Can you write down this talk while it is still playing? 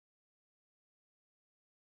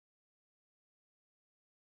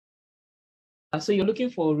So you're looking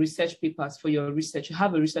for research papers for your research. You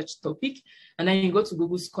have a research topic, and then you go to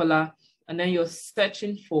Google Scholar, and then you're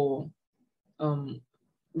searching for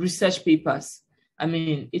research papers. I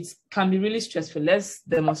mean, it can be really stressful. Let's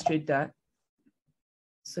demonstrate that.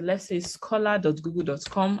 So let's say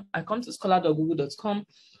scholar.google.com. I come to scholar.google.com,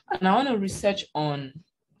 and I want to research on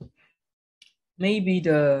maybe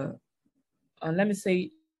the, let me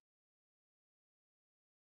say,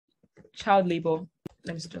 child labor.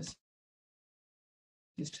 Let me just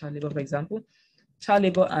use child labor, for example. Child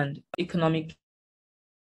labor and economic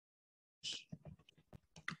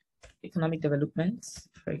development,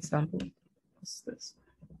 for example. What's this?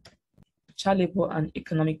 Child labor and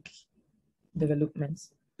economic development.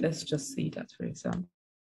 Let's just say that, for example.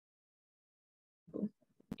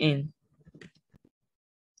 In,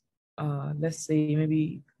 let's say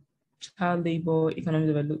maybe child labor, economic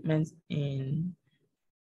development in,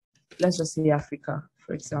 let's just say Africa,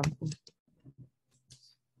 for example.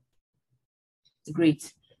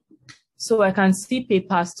 Great. So I can see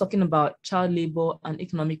papers talking about child labor and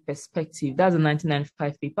economic perspective. That's a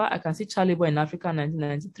 1995 paper. I can see child labor in Africa,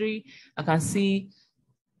 1993. I can see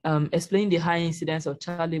explaining the high incidence of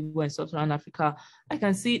child labor in sub-Saharan Africa. I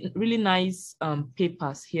can see really nice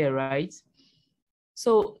papers here, right?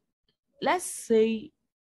 So let's say,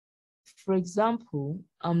 for example,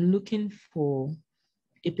 I'm looking for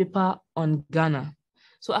a paper on Ghana.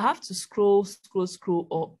 So I have to scroll,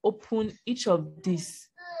 or open each of these,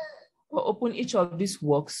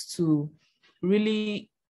 works to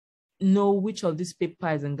really know which of these paper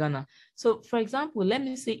is in Ghana. So for example, let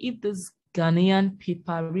me say if this Ghanaian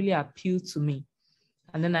paper really appealed to me,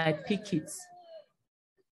 and then I pick it,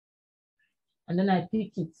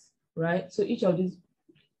 right? So each of these,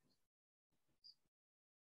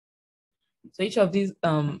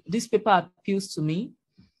 this paper appeals to me,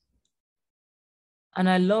 and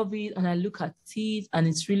I love it, and I look at it, and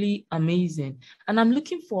it's really amazing. And I'm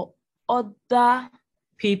looking for other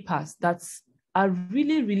papers that are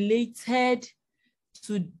really related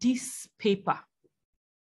to this paper.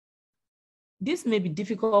 This may be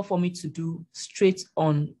difficult for me to do straight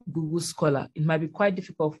on Google Scholar. It might be quite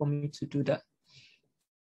difficult for me to do that.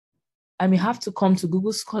 I may have to come to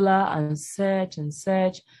Google Scholar and search, and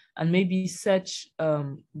maybe search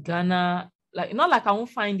Ghana, like, not like I won't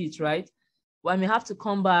find it, right? But I may have to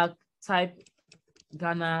come back, type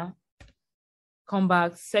Ghana, come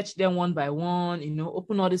back, search them one by one,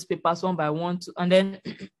 open all these papers one by one, and then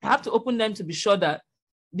I have to open them to be sure that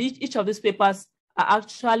each of these papers are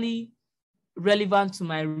actually relevant to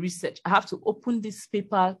my research. I have to open this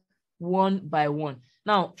paper one by one.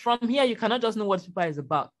 Now, from here, you cannot just know what the paper is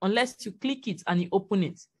about unless you click it and you open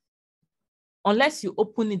it. Unless you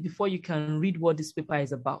open it before you can read what this paper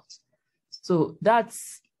is about. So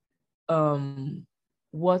that's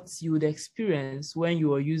what you would experience when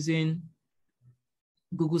you are using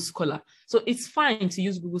Google Scholar. So it's fine to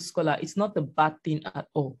use Google Scholar. It's not a bad thing at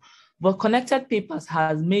all. But Connected Papers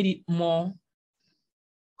has made it more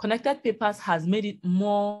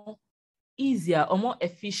easier or more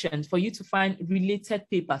efficient for you to find related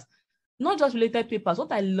papers. Not just related papers.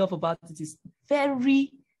 What I love about it is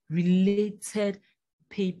very related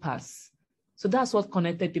papers. So that's what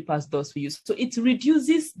Connected Papers does for you. So it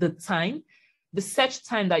reduces the time, the search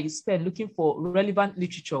time that you spend looking for relevant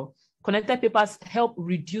literature. Connected Papers help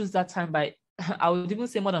reduce that time by, I would even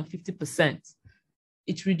say, more than 50%.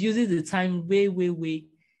 It reduces the time way,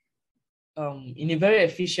 in a very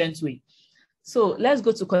efficient way. So let's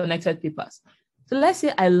go to Connected Papers. So let's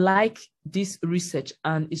say I like this research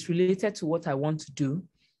and it's related to what I want to do.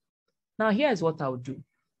 Now here's what I'll do.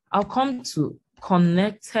 I'll come to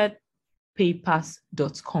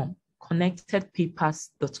connectedpapers.com.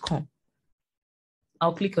 Connectedpapers.com.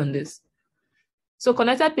 I'll click on this. So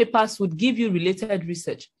Connected Papers would give you related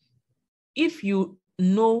research. If you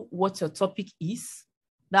know what your topic is,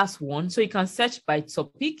 that's one. So you can search by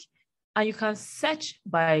topic and you can search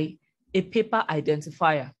by a paper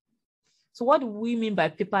identifier. So what do we mean by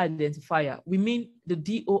paper identifier? We mean the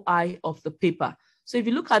DOI of the paper. So if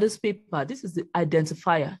you look at this paper, this is the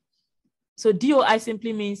identifier. So DOI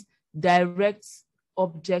simply means direct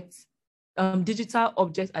object, digital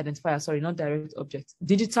object identifier. Sorry, not direct object,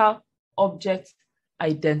 digital object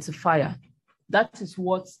identifier. That is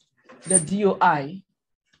what the DOI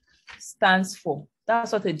stands for.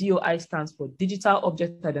 That's what the DOI stands for, digital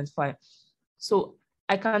object identifier. So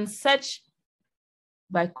I can search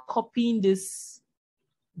by copying this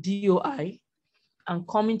DOI and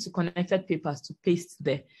coming to Connected Papers to paste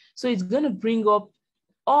there. So it's going to bring up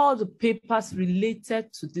all the papers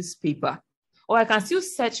related to this paper. Or I can still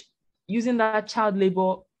search using that child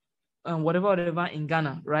labor, whatever in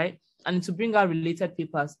Ghana, right? and to bring out related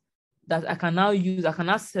papers that I can now use. I can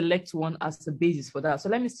now select one as the basis for that. So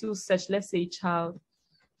let me still search, let's say child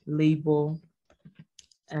labor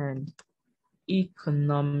and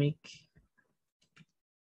economic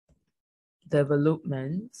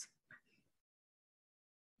development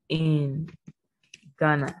in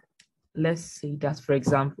Ghana. Let's say that, for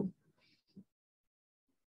example.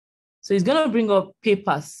 So it's going to bring up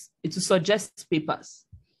papers. It will suggest papers.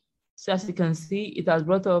 So as you can see, it has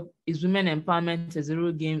brought up is women empowerment a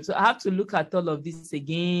zero game. So I have to look at all of this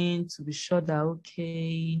again to be sure that,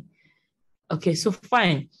 okay, so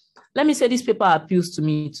fine. Let me say this paper appeals to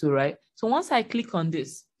me too, right? So once I click on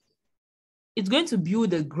this, it's going to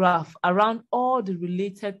build a graph around all the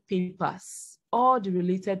related papers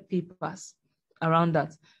around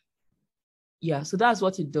that. Yeah, so that's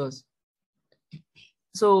what it does.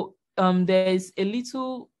 So there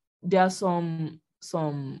are some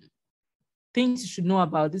things you should know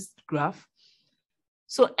about this graph.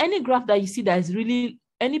 So any graph that you see that is really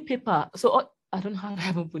any paper, so I don't know how to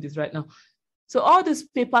even put this right now. So all these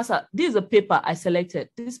papers this is a paper I selected,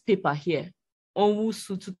 this paper here,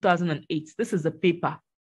 Owusu 2008, this is the paper.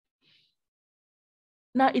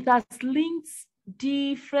 Now it has linked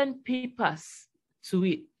different papers to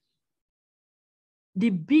it. The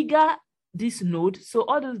bigger this node, so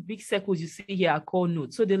all those big circles you see here are called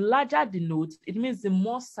nodes. So the larger the nodes, it means the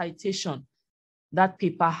more citation that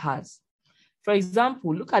paper has. For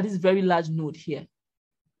example, look at this very large node here.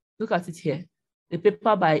 Look at it here. The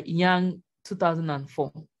paper by Yang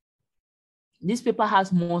 2004. This paper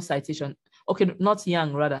has more citation. Okay, not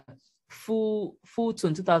Yang, rather.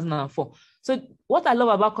 Fulton 2004. So what I love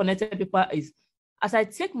about connected paper is, as I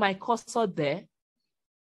take my cursor there,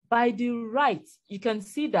 by the right, you can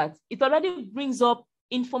see that it already brings up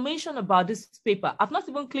information about this paper. I've not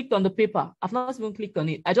even clicked on the paper. I've not even clicked on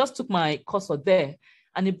it. I just took my cursor there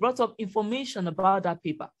and it brought up information about that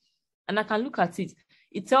paper. And I can look at it.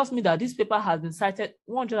 It tells me that this paper has been cited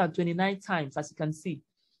 129 times, as you can see.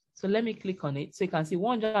 So let me click on it. So you can see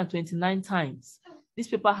 129 times. This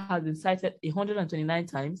paper has been cited 129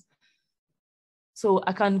 times. So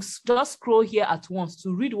I can just scroll here at once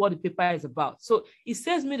to read what the paper is about. So it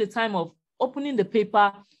saves me the time of opening the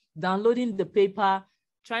paper, downloading the paper,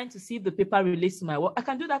 trying to see if the paper relates to my work. I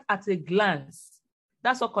can do that at a glance.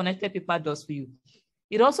 That's what connected paper does for you.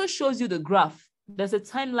 It also shows you the graph. There's a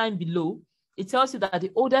timeline below. It tells you that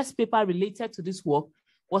the oldest paper related to this work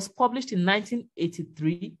was published in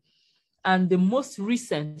 1983, and the most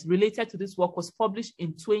recent related to this work was published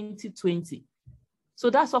in 2020. So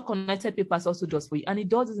that's what connected papers also does for you. And it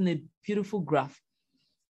does it in a beautiful graph.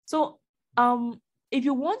 So if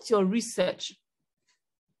you want your research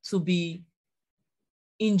to be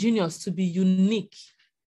ingenious, to be unique,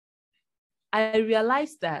 I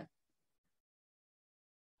realized that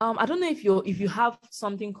I don't know if you have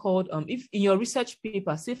something called if in your research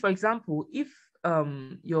paper, say for example, if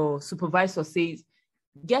your supervisor says,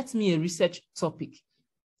 get me a research topic,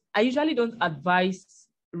 I usually don't advise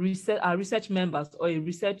research members or a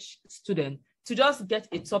research student to just get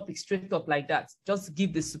a topic straight up like that. Just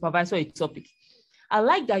give the supervisor a topic. I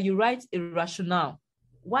like that you write a rationale.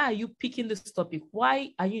 Why are you picking this topic?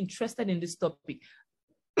 Why are you interested in this topic?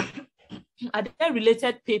 Are there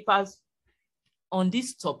related papers on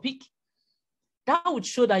this topic? That would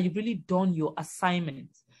show that you've really done your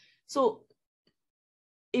assignment. So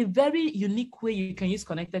a very unique way you can use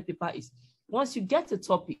connected paper is once you get a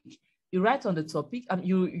topic, you write on the topic and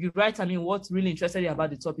you write, what's really interesting about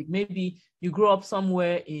the topic. Maybe you grew up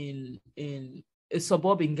somewhere in a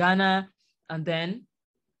suburb in Ghana, and then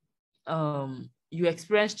you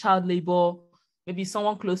experienced child labor. Maybe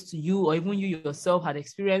someone close to you or even you yourself had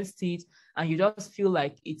experienced it, and you just feel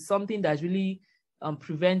like it's something that's really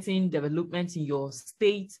preventing development in your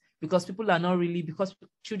state because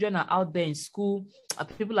children are out there in school,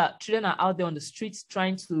 children are out there on the streets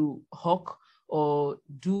trying to hawk or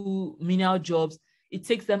do menial jobs. It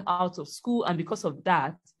takes them out of school, and because of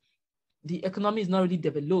that, the economy is not really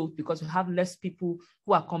developed because we have less people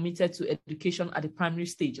who are committed to education at the primary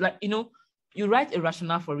stage. Like, you write a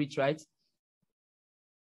rationale for it, right?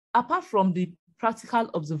 Apart from the practical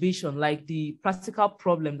observation, like the practical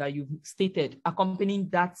problem that you've stated accompanying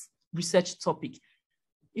that research topic,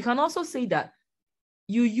 you can also say that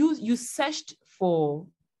you searched for,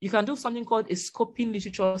 you can do something called a scoping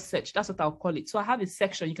literature search. That's what I'll call it. So I have a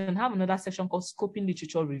section. You can have another section called scoping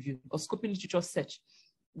literature review or scoping literature search.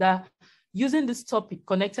 That using this topic,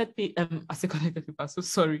 connected paper, so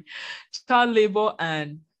sorry, child labor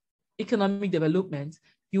and economic development,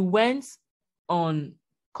 you went on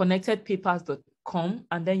connectedpapers.com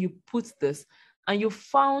and then you put this and you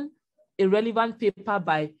found a relevant paper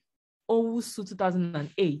by Owusu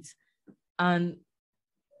 2008, and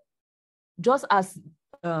just as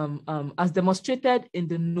demonstrated in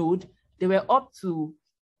the node, they were up to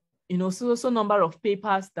so number of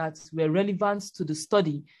papers that were relevant to the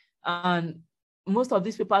study, and most of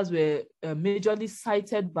these papers were majorly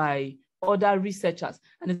cited by other researchers.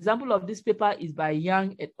 An example of this paper is by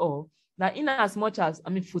Yang et al. That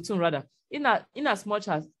Futun rather, in as much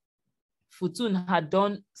as Futun had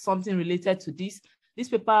done something related to this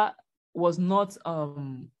paper was not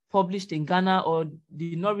published in Ghana, or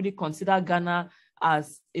did not really consider Ghana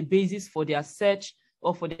as a basis for their search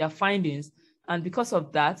or for their findings. And because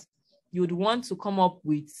of that, you would want to come up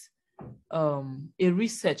with a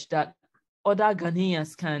research that other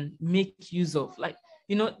Ghanaians can make use of. Like,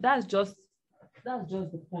 that's just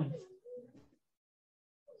the point.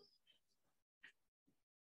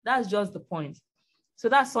 That's just the point. So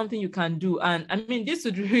that's something you can do. And I mean, this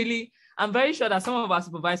would really, I'm very sure that some of our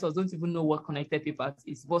supervisors don't even know what connected papers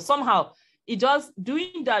is, but somehow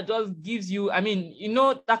doing that just gives you,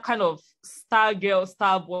 that kind of star girl,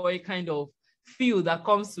 star boy kind of feel that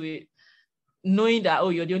comes with knowing that, oh,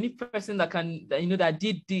 you're the only person that that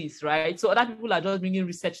did this, right? So other people are just bringing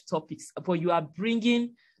research topics, but you are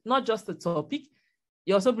bringing not just the topic,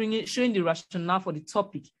 you're also showing the rationale for the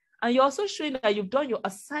topic. And you're also showing that you've done your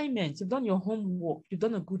assignments, you've done your homework, you've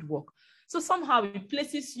done a good work. So somehow it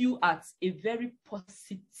places you at a very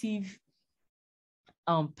positive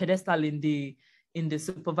pedestal in the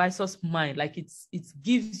supervisor's mind. Like it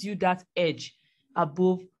gives you that edge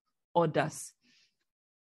above others.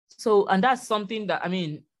 So, and that's something that,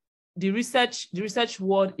 the research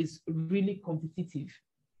world is really competitive.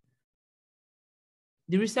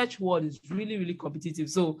 The research world is really, really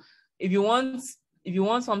competitive. So if you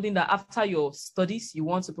want something that after your studies, you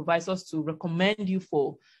want supervisors to recommend you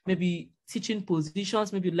for maybe teaching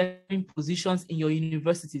positions, maybe learning positions in your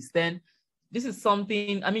universities, then this is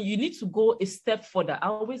something, you need to go a step further. I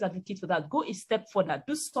always advocate for that. Go a step further,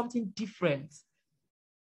 do something different.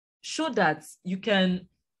 Show that you can,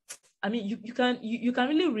 you can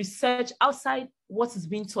really research outside what is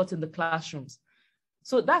being taught in the classrooms.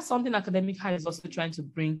 So that's something Academic Hive is also trying to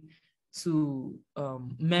bring to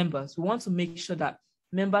members. We want to make sure that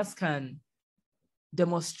members can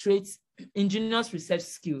demonstrate ingenious research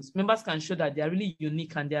skills. Members can show that they are really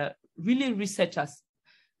unique and they are really researchers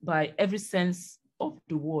by every sense of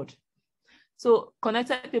the word. So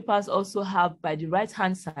connected papers also have, by the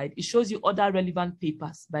right-hand side, it shows you other relevant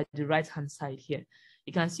papers by the right-hand side here.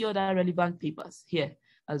 You can see other relevant papers here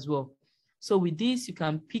as well. So with this, you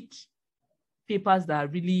can pick papers that are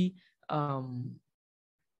really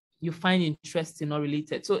you find interesting or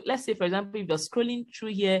related. So let's say, for example, if you're scrolling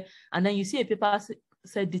through here and then you see a paper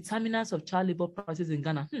said determinants of child labor practices in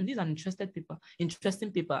Ghana. This is an interesting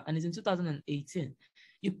paper, and it's in 2018.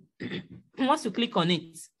 Once you click on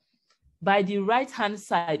it, by the right-hand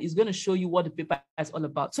side, it's going to show you what the paper is all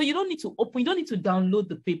about. So you don't need to download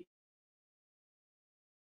the paper.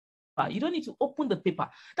 You don't need to open the paper.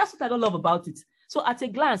 That's what I don't love about it. So at a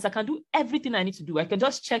glance, I can do everything I need to do. I can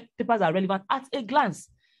just check papers that are relevant at a glance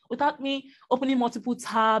without me opening multiple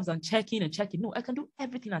tabs and checking. No, I can do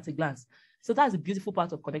everything at a glance. So that's the beautiful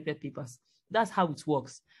part of connected papers. That's how it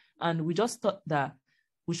works. And we just thought that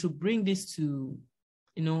we should bring this to,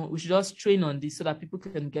 we should just train on this so that people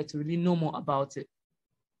can get to really know more about it.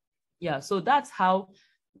 Yeah, so that's how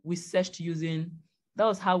we searched using,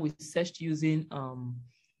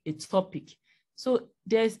 a topic. So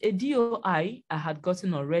there's a DOI I had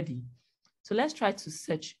gotten already. So let's try to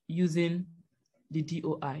search using the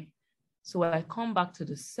DOI. So I come back to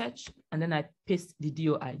the search and then I paste the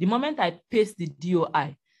DOI. The moment I paste the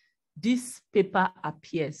DOI, this paper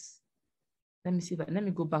appears. Let me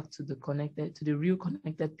go back to the real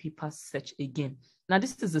connected paper search again. Now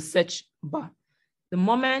this is the search bar. The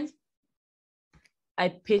moment I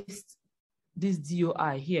paste this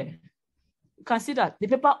DOI here, you can see that the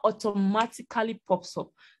paper automatically pops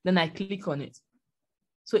up. Then I click on it.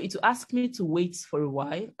 So it will ask me to wait for a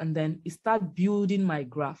while, and then it starts building my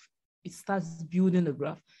graph. It starts building the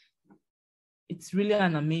graph. It's really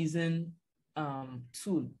an amazing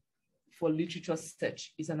tool for literature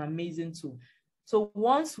search. It's an amazing tool. So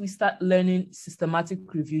once we start learning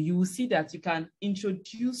systematic review, you will see that you can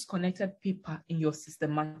introduce connected paper in your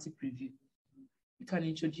systematic review. You can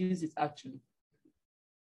introduce it actually.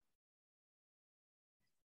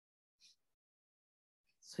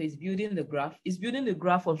 So it's building the graph. It's building the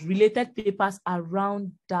graph of related papers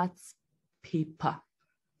around that paper.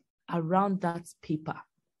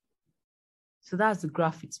 So that's the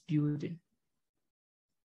graph it's building.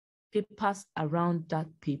 Papers around that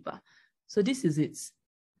paper. So this is it.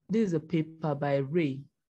 This is a paper by Ray.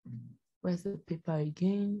 Where's the paper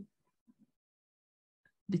again?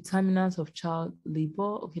 Determinants of child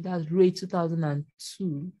labor. Okay, that's Ray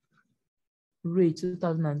 2002. Ray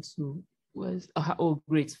 2002. Where's, oh,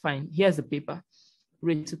 great, fine. Here's the paper,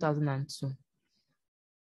 Ray 2002.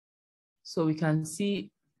 So we can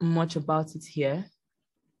see much about it here.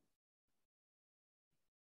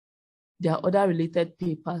 There are other related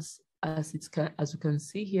papers as you can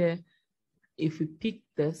see here. If we pick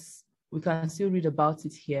this, we can still read about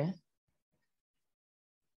it here.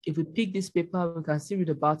 If we pick this paper, we can still read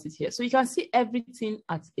about it here. So you can see everything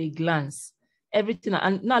at a glance. Everything.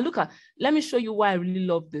 And now look at, let me show you why I really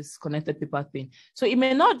love this connected paper thing. So it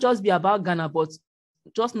may not just be about Ghana, but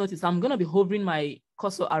just notice I'm going to be hovering my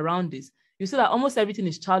cursor around this. You see that almost everything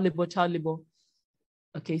is child labor, child labor.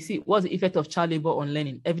 Okay, see, what's the effect of child labor on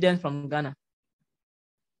learning? Evidence from Ghana.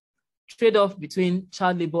 Trade-off between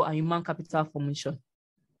child labor and human capital formation.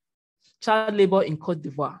 Child labor in Côte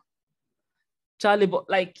d'Ivoire. Child labor,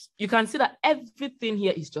 like you can see that everything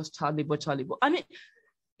here is just child labor, child labor. I mean,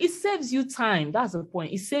 it saves you time. That's the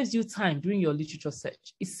point. It saves you time during your literature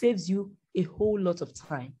search. It saves you a whole lot of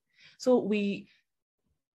time. So we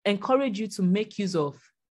encourage you to make use of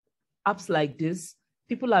apps like this.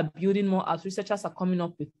 People are building more apps. Researchers are coming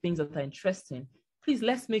up with things that are interesting. Please,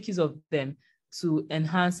 let's make use of them to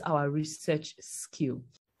enhance our research skill.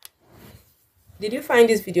 Did you find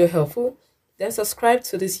this video helpful? Then subscribe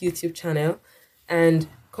to this YouTube channel and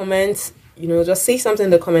comment, just say something in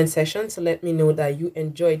the comment section to let me know that you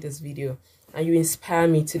enjoyed this video and you inspire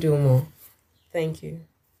me to do more. Thank you.